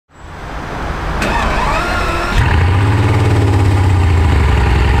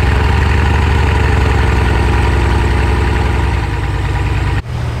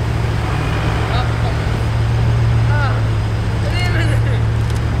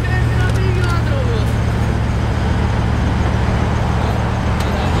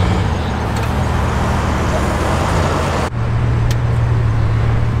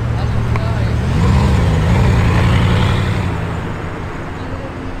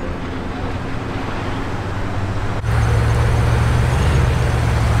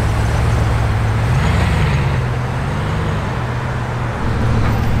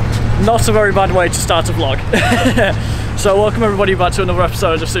Not a very bad way to start a vlog. So welcome everybody back to another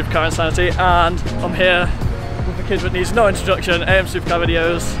episode of Supercar Insanity, and I'm here with the kid that needs no introduction, AM Supercar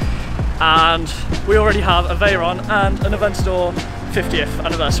videos, and we already have a Veyron and an Aventador 50th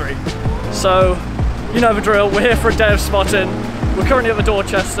anniversary. So you know the drill, we're here for a day of spotting. We're currently at the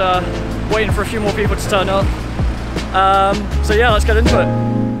Dorchester, waiting for a few more people to turn up. So yeah, let's get into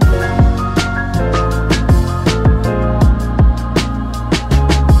it.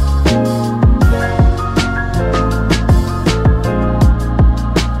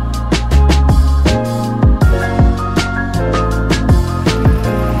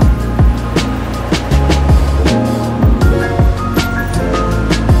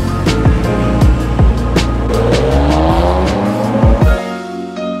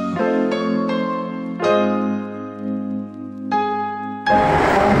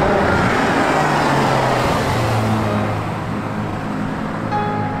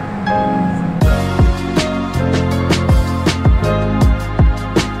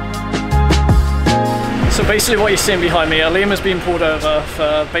 Basically what you're seeing behind me, Aleem has been pulled over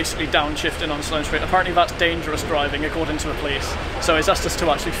for basically downshifting on Sloane Street. Apparently that's dangerous driving according to the police. So he's asked us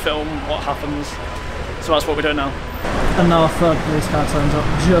to actually film what happens. So that's what we're doing now. And now a third police car turns up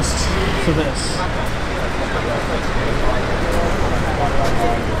just for this.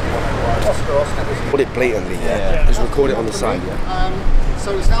 Put it blatantly, yeah. Just record it on the side, yeah.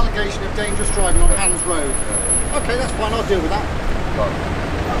 So it's an allegation of dangerous driving on Hands Road. Okay, that's fine, I'll deal with that.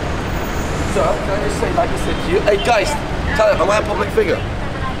 So, can I just say, like I said to you, hey guys, tell them, am I a public figure?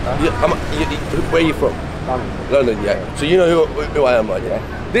 Where are you from? London, yeah. So you know who I am, right, yeah?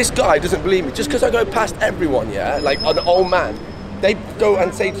 This guy doesn't believe me. Just because I go past everyone, yeah, like an old man, they go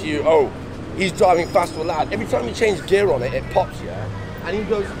and say to you, oh, he's driving fast or loud. Every time you change gear on it, it pops, yeah? And he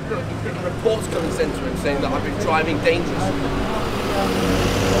goes, look, he's getting reports coming sent to him saying that I've been driving dangerously.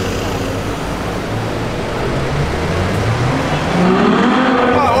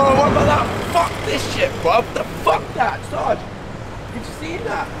 What about that? Fuck this shit, bro. The fuck that, Sarge. Did you see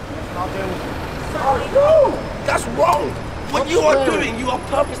that? Sarge, no! That's wrong. What you are doing, you are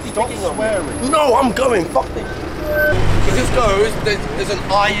purposely picking on me. No, I'm going. Fuck this. It just goes, there's an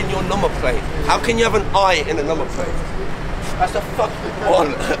I in your number plate. How can you have an I in a number plate? That's a fucking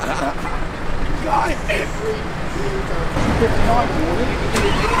one. Guy.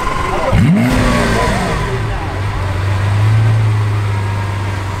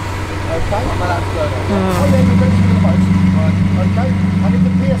 Okay, I'm allowed to go now. Oh yeah, you're registered the most. Right. Okay, and if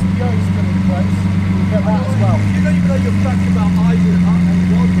the PSPO is still in place, you get that as well. You know, even though you're talking about eyes and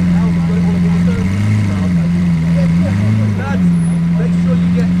what and how we've got it all in the service. Lads, make sure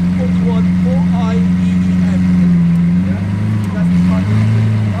you get 41 4IEEM. Yeah? That's the time of the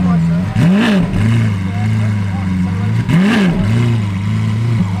alright, sir.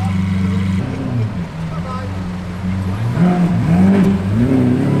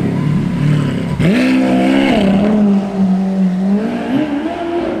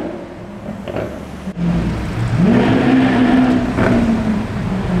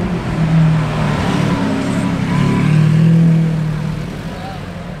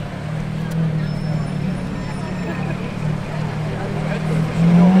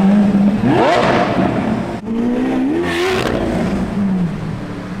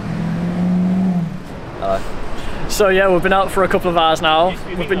 So yeah, we've been out for a couple of hours now.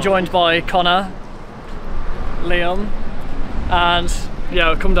 We've been joined by Connor, Liam, and yeah,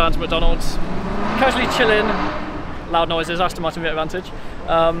 we've come down to McDonald's. Casually chilling, loud noises, Aston Martin advantage.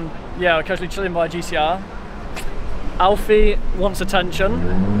 Yeah, we're casually chilling by GCR. Alfie wants attention,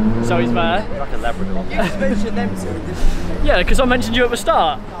 so he's there. Like a Labrador. You just mentioned them too. Yeah, because I mentioned you at the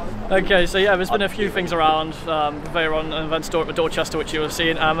start. Okay, so yeah, there's been a few things around, Veyron and Aventador at Dorchester, which you have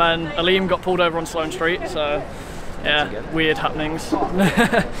seen, and then Aleem got pulled over on Sloane Street, so yeah, weird happenings.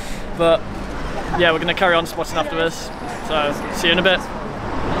 But yeah, we're going to carry on spotting after this, so see you in a bit.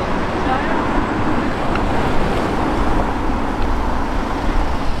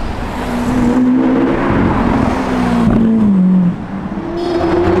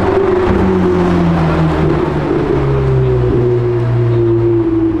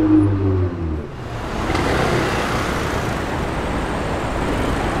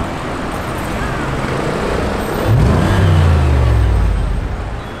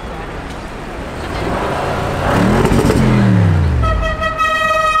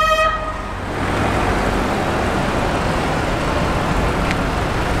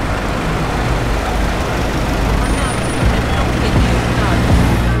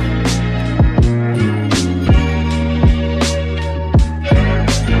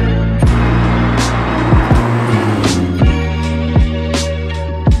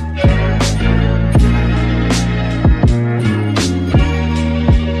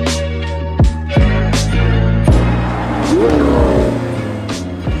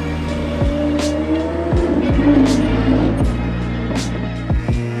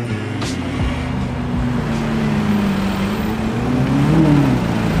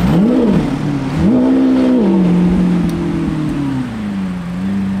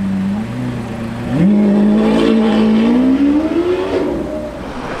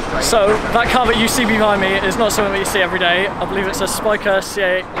 that car that you see behind me is not something that you see every day. I believe it's a Spyker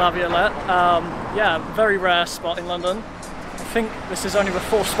C8 La Violette. Yeah, very rare spot in London. I think this is only the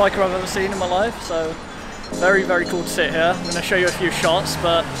 4th Spyker I've ever seen in my life, so very, very cool to sit here. I'm going to show you a few shots,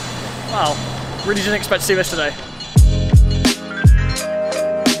 but wow, really didn't expect to see this today.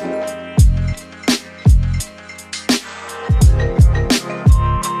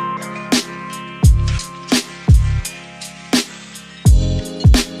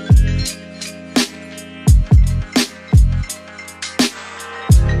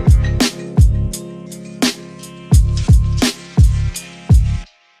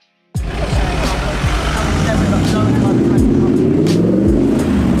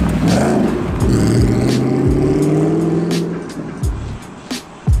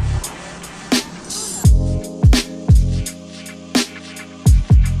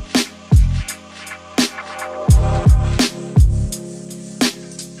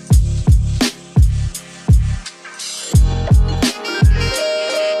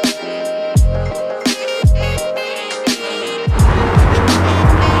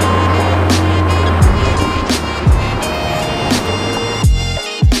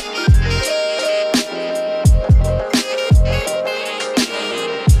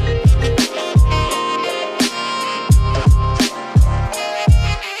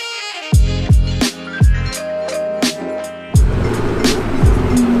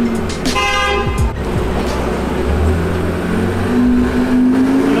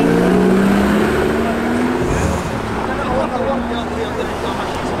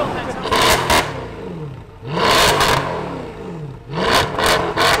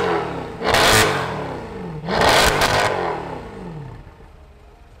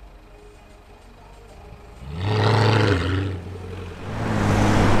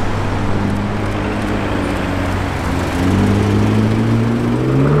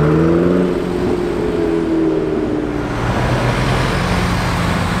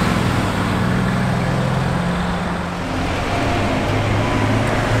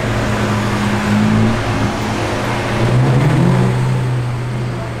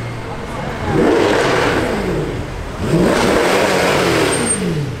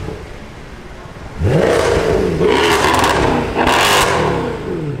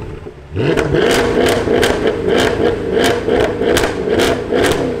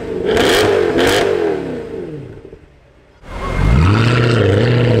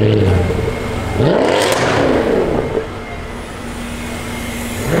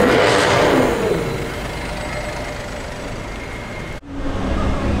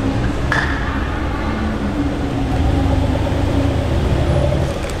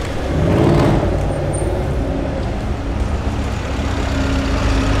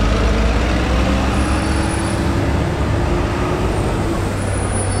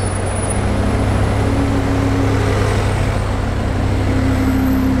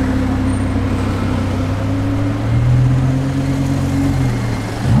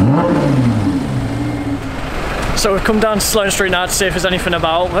 So we've come down to Sloane Street now to see if there's anything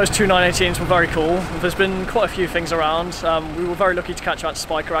about. Those two 918s were very cool. There's been quite a few things around. We were very lucky to catch out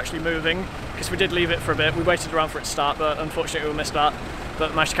Spyker actually moving, because we did leave it for a bit. We waited around for it to start, but unfortunately we missed that,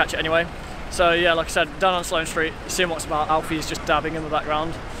 but managed to catch it anyway. So yeah, like I said, down on Sloane Street, seeing what's about. Alfie's just dabbing in the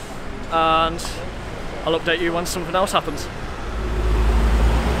background, and I'll update you when something else happens.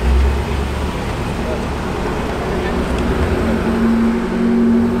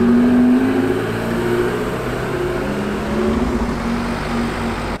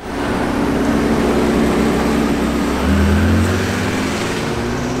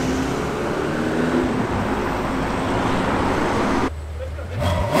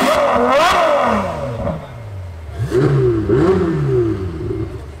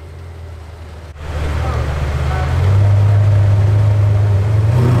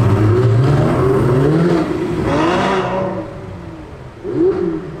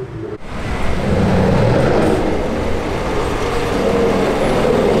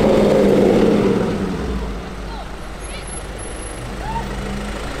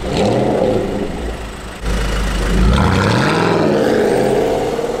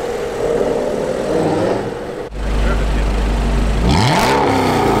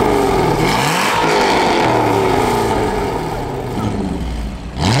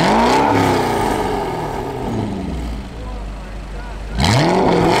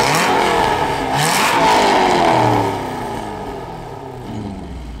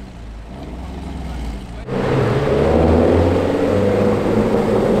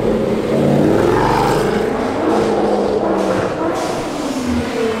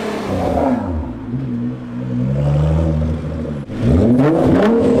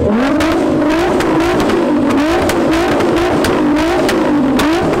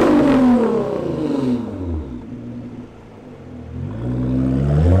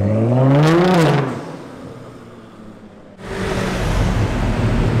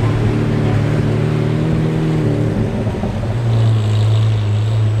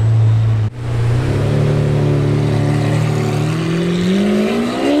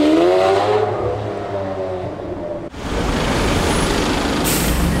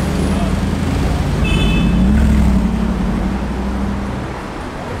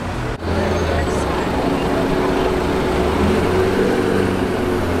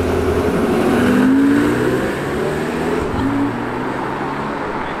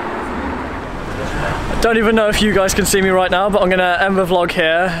 don't even know if you guys can see me right now, but I'm gonna end the vlog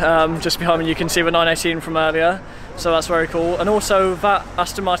here. Just behind me you can see the 918 from earlier, so that's very cool. And also that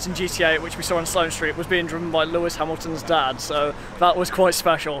Aston Martin GT8, which we saw on Sloane Street, was being driven by Lewis Hamilton's dad, so that was quite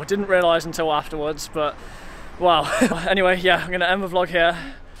special. Didn't realise until afterwards, but wow. Anyway, yeah, I'm gonna end the vlog here.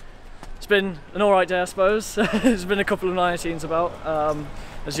 It's been an alright day, I suppose. There's been a couple of 918s about.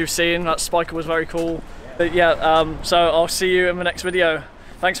 As you've seen, that Spyker was very cool. But yeah, so I'll see you in the next video.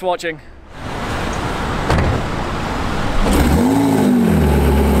 Thanks for watching.